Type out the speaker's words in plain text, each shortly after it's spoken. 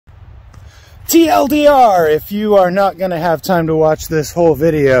TLDR, if you are not going to have time to watch this whole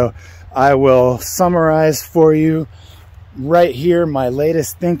video, I will summarize for you right here. My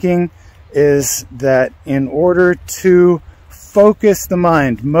latest thinking is that in order to focus the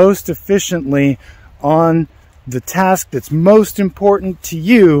mind most efficiently on the task that's most important to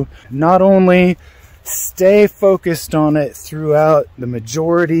you, not only stay focused on it throughout the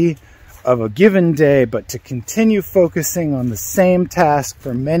majority of a given day, but to continue focusing on the same task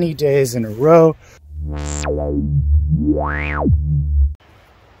for many days in a row.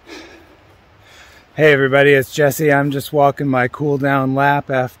 Hey everybody, it's Jesse. I'm just walking my cool down lap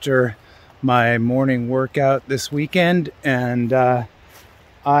after my morning workout this weekend, and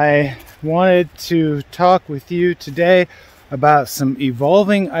I wanted to talk with you today about some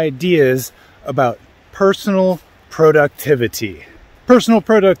evolving ideas about personal productivity. Personal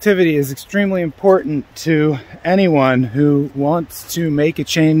productivity is extremely important to anyone who wants to make a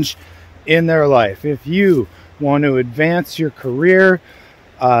change in their life. If you want to advance your career,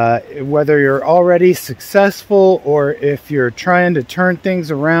 whether you're already successful or if you're trying to turn things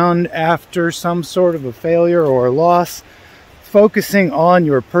around after some sort of a failure or a loss, focusing on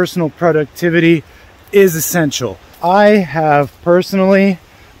your personal productivity is essential. I have personally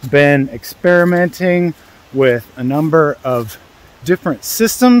been experimenting with a number of different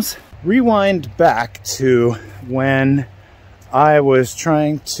systems. Rewind back to when I was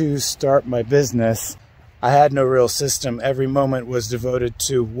trying to start my business. I had no real system. Every moment was devoted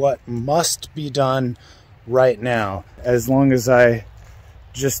to what must be done right now. As long as I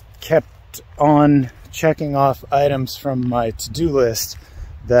just kept on checking off items from my to-do list,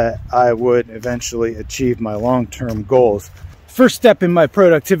 that I would eventually achieve my long-term goals. First step in my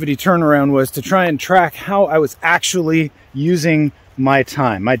productivity turnaround was to try and track how I was actually using my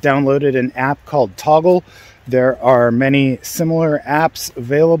time. I downloaded an app called Toggle. There are many similar apps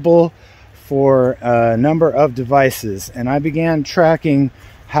available for a number of devices, and I began tracking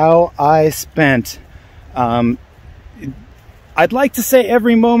how I spent I'd like to say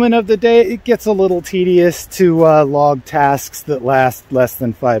every moment of the day. It gets a little tedious to log tasks that last less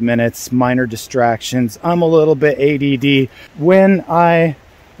than 5 minutes, minor distractions. I'm a little bit ADD. When I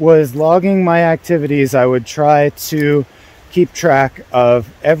was logging my activities, I would try to keep track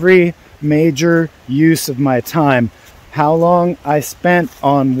of every major use of my time, how long I spent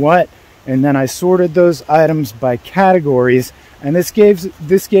on what, and then I sorted those items by categories. And this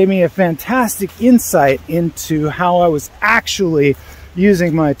gave me a fantastic insight into how I was actually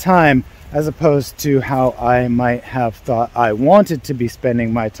using my time, as opposed to how I might have thought I wanted to be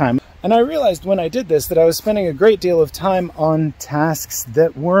spending my time. And I realized when I did this that I was spending a great deal of time on tasks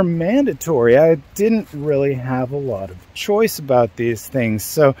that were mandatory. I didn't really have a lot of choice about these things.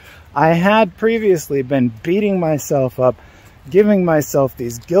 So I had previously been beating myself up, giving myself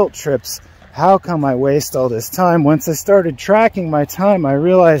these guilt trips. How come I waste all this time? Once I started tracking my time, I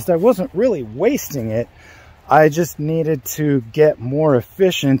realized I wasn't really wasting it. I just needed to get more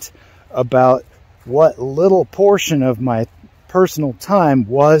efficient about what little portion of my personal time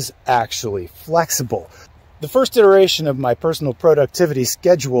was actually flexible. The first iteration of my personal productivity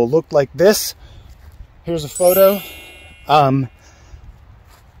schedule looked like this. Here's a photo.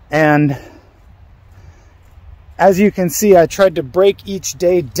 And as you can see, I tried to break each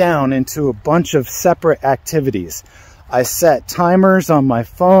day down into a bunch of separate activities. I set timers on my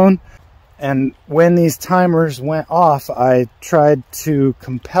phone, and when these timers went off, I tried to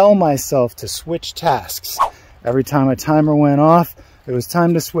compel myself to switch tasks. Every time a timer went off, it was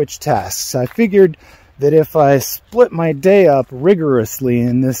time to switch tasks. I figured that if I split my day up rigorously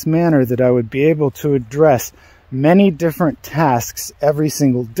in this manner, that I would be able to address many different tasks every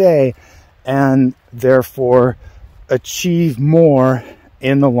single day, and therefore achieve more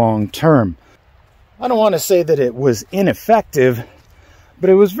in the long term. I don't want to say that it was ineffective, but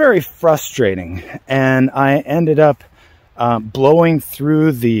it was very frustrating, and I ended up blowing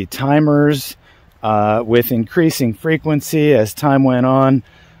through the timers with increasing frequency. As time went on,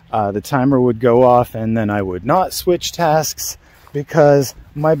 the timer would go off, and then I would not switch tasks because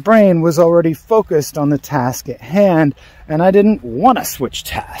my brain was already focused on the task at hand, and I didn't want to switch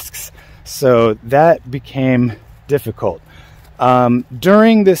tasks. So that became difficult.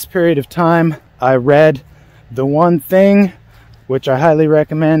 During this period of time, I read The One Thing, which I highly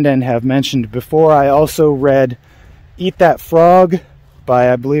recommend and have mentioned before. I also read Eat That Frog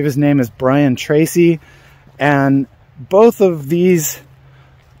by, I believe his name is Brian Tracy. And both of these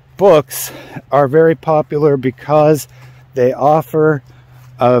books are very popular because they offer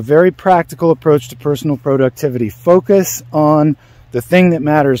a very practical approach to personal productivity. Focus on the thing that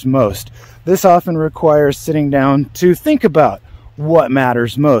matters most. This often requires sitting down to think about what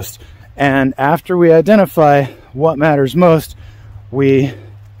matters most. And after we identify what matters most, we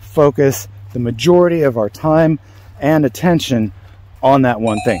focus the majority of our time and attention on that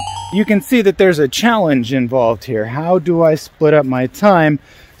one thing. You can see that there's a challenge involved here. How do I split up my time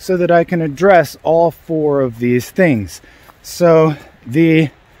so that I can address all 4 of these things? So the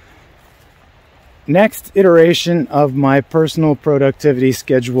next iteration of my personal productivity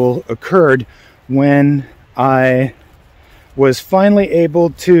schedule occurred when I was finally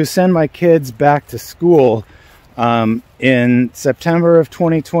able to send my kids back to school in September of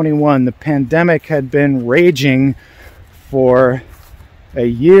 2021. The pandemic had been raging for a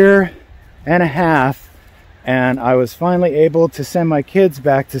year and a half, and I was finally able to send my kids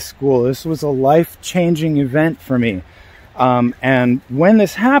back to school. This was a life-changing event for me. And when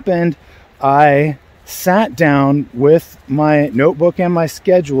this happened, I sat down with my notebook and my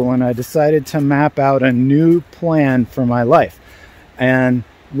schedule, and I decided to map out a new plan for my life. And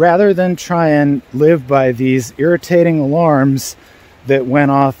rather than try and live by these irritating alarms that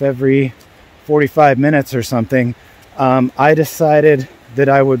went off every 45 minutes or something, I decided that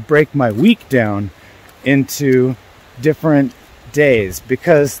I would break my week down into different days,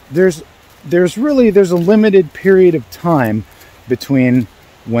 because there's a limited period of time between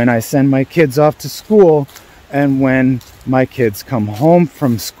when I send my kids off to school and when my kids come home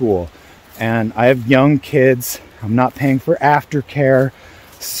from school. And I have young kids. I'm not paying for aftercare,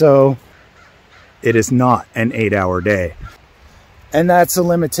 so it is not an 8-hour day. And that's a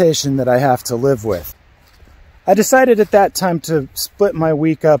limitation that I have to live with. I decided at that time to split my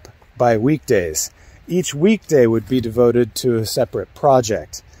week up by weekdays. Each weekday would be devoted to a separate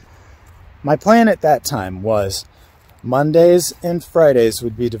project. My plan at that time was Mondays and Fridays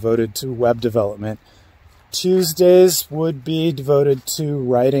would be devoted to web development. Tuesdays would be devoted to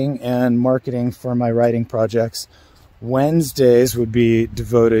writing and marketing for my writing projects. Wednesdays would be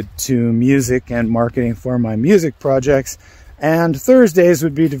devoted to music and marketing for my music projects. And Thursdays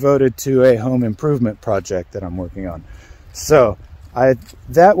would be devoted to a home improvement project that I'm working on. So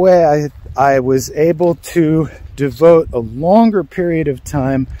that way I was able to devote a longer period of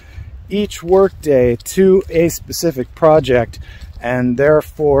time each workday to a specific project, and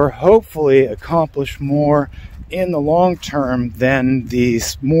therefore hopefully accomplish more in the long term than the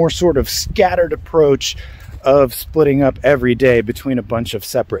more sort of scattered approach of splitting up every day between a bunch of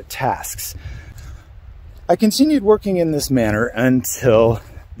separate tasks. I continued working in this manner until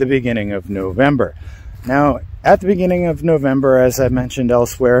the beginning of November. Now, at the beginning of November, as I mentioned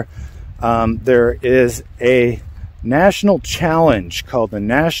elsewhere, there is a national challenge called the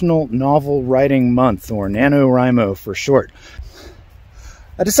National Novel Writing Month, or NaNoWriMo for short.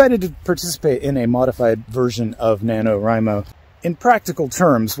 I decided to participate in a modified version of NaNoWriMo. In practical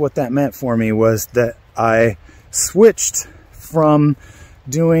terms, what that meant for me was that I switched from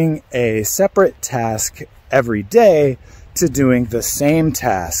doing a separate task every day to doing the same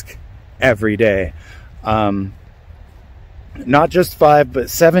task every day. Not just 5, but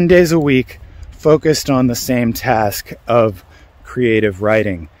 7 days a week, focused on the same task of creative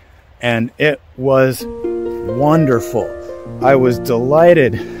writing. And it was wonderful. I was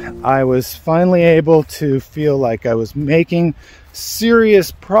delighted. I was finally able to feel like I was making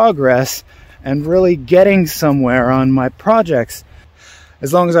serious progress and really getting somewhere on my projects.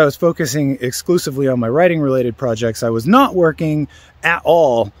 As long as I was focusing exclusively on my writing-related projects, I was not working at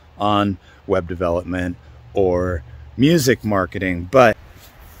all on web development or music marketing, but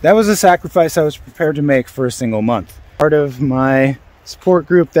that was a sacrifice I was prepared to make for a single month. Part of my support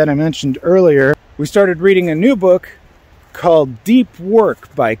group that I mentioned earlier, we started reading a new book called Deep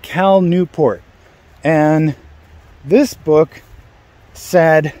Work by Cal Newport. And this book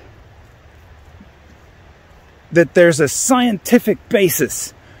said that there's a scientific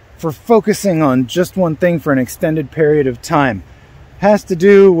basis for focusing on just one thing for an extended period of time. It has to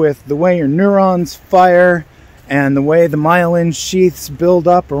do with the way your neurons fire and the way the myelin sheaths build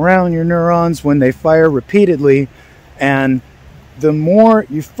up around your neurons when they fire repeatedly. And the more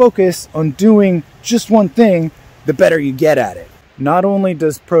you focus on doing just one thing, the better you get at it. Not only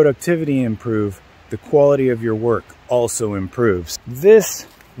does productivity improve, the quality of your work also improves. This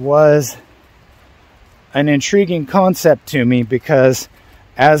was an intriguing concept to me because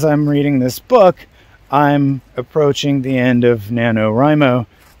as I'm reading this book, I'm approaching the end of NaNoWriMo,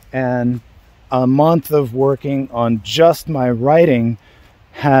 and a month of working on just my writing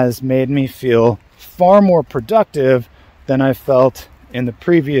has made me feel far more productive than I felt in the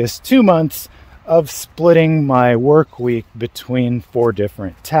previous 2 months of splitting my work week between 4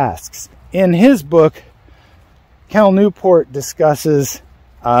 different tasks. In his book, Cal Newport discusses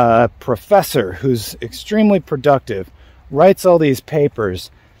a professor who's extremely productive, writes all these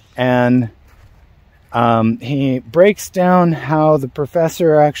papers, and he breaks down how the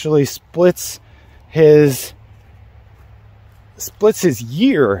professor actually splits his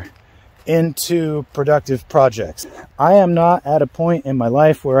year into productive projects. I am not at a point in my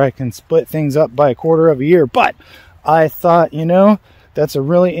life where I can split things up by a quarter of a year, but I thought, you know, that's a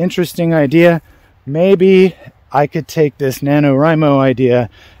really interesting idea. Maybe I could take this NaNoWriMo idea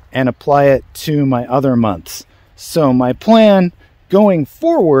and apply it to my other months. So my plan going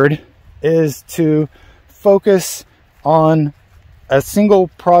forward is to focus on a single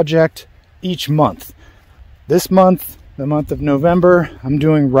project each month. This month, the month of November, I'm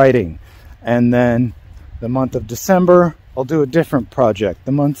doing writing. And then the month of December, I'll do a different project.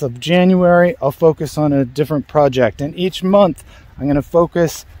 The month of January, I'll focus on a different project. And each month, I'm going to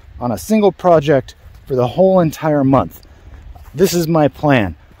focus on a single project for the whole entire month. This is my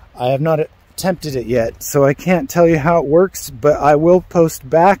plan. I have not attempted it yet, so I can't tell you how it works, but I will post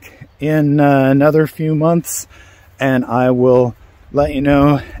back in another few months, and I will let you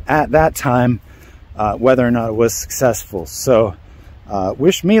know at that time whether or not it was successful. So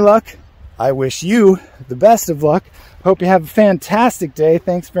wish me luck. I wish you the best of luck. Hope you have a fantastic day.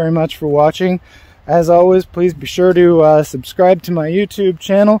 Thanks very much for watching. As always, please be sure to subscribe to my YouTube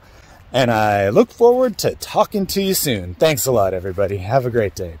channel, and I look forward to talking to you soon. Thanks a lot, everybody. Have a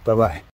great day. Bye-bye.